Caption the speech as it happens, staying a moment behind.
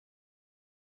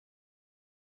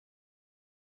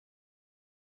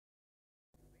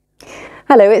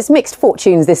Hello, it's mixed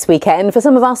fortunes this weekend. For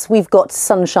some of us, we've got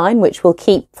sunshine, which we'll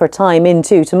keep for a time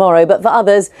into tomorrow, but for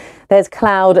others, there's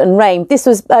cloud and rain. This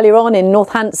was earlier on in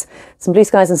Northants, some blue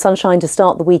skies and sunshine to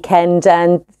start the weekend,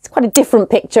 and it's quite a different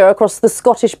picture across the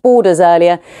Scottish borders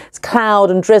earlier. It's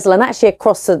cloud and drizzle, and actually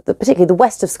across particularly the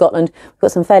west of Scotland, we've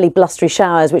got some fairly blustery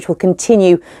showers, which will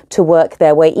continue to work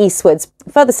their way eastwards.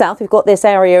 Further south, we've got this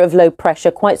area of low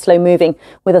pressure, quite slow moving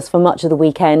with us for much of the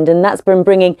weekend, and that's been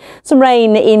bringing some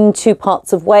rain into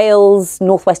parts of Wales,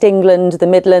 northwest England, the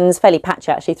Midlands, fairly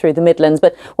patchy actually through the Midlands.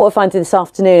 But what we'll find through this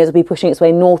afternoon is it'll be pushing its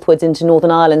way northwards into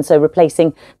Northern Ireland, so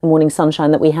replacing the morning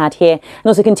sunshine that we had here, and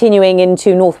also continuing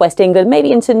into northwest England,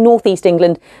 maybe into northeast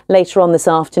England later on this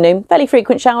afternoon. Fairly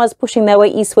frequent showers pushing their way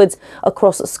eastwards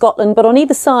across Scotland, but on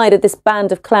either side of this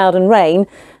band of cloud and rain,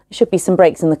 there should be some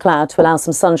breaks in the cloud to allow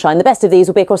some sunshine. The best of these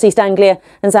will be across East Anglia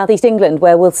and South East England,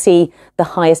 where we'll see the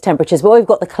highest temperatures. But we've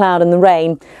got the cloud and the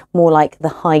rain, more like the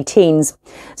high teens.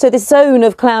 So this zone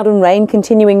of cloud and rain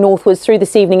continuing northwards through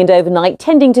this evening and overnight,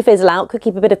 tending to fizzle out, could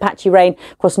keep a bit of patchy rain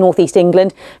across North East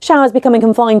England. Showers becoming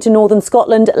confined to northern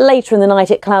Scotland. Later in the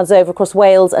night, it clouds over across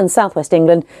Wales and southwest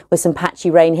England with some patchy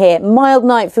rain here. Mild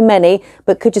night for many,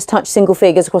 but could just touch single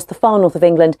figures across the far north of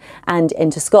England and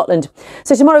into Scotland.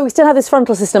 So tomorrow we still have this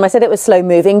frontal system. I said it was slow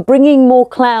moving, bringing more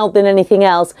cloud than anything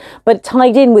else, but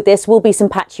tied in with this will be some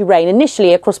patchy rain,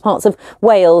 initially across parts of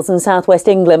Wales and southwest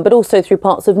England, but also through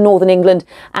parts of northern England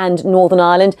and Northern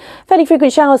Ireland. Fairly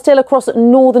frequent showers still across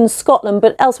northern Scotland,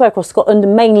 but elsewhere across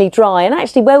Scotland mainly dry. And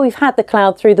actually where we've had the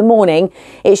cloud through the morning,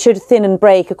 it should thin and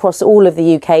break across all of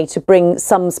the UK to bring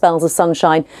some spells of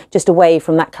sunshine just away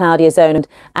from that cloudier zone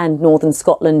and northern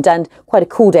Scotland. And quite a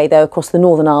cool day though across the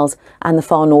Northern Isles and the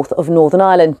far north of Northern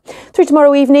Ireland. Through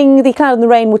tomorrow evening, the cloud and the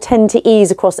rain will tend to ease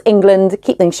across England,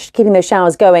 keeping those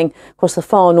showers going across the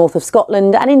far north of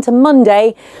Scotland. And into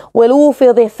Monday, we'll all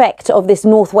feel the effect of this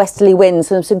northwesterly wind,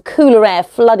 so some cooler air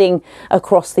flooding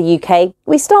across the UK.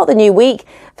 We start the new week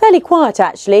fairly quiet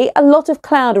actually, a lot of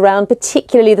cloud around,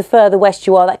 particularly the further west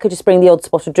you are. That could just bring the odd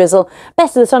spot of drizzle.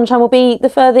 Best of the sunshine will be the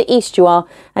further east you are,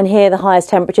 and here the highest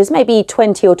temperatures, maybe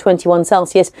 20 or 21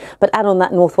 Celsius, but add on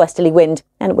that northwesterly wind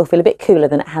and it will feel a bit cooler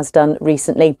than it has done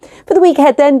recently. For the week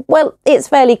ahead then, well, it's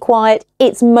fairly quiet.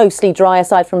 It's mostly dry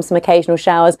aside from some occasional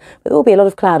showers, but there will be a lot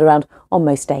of cloud around on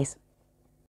most days.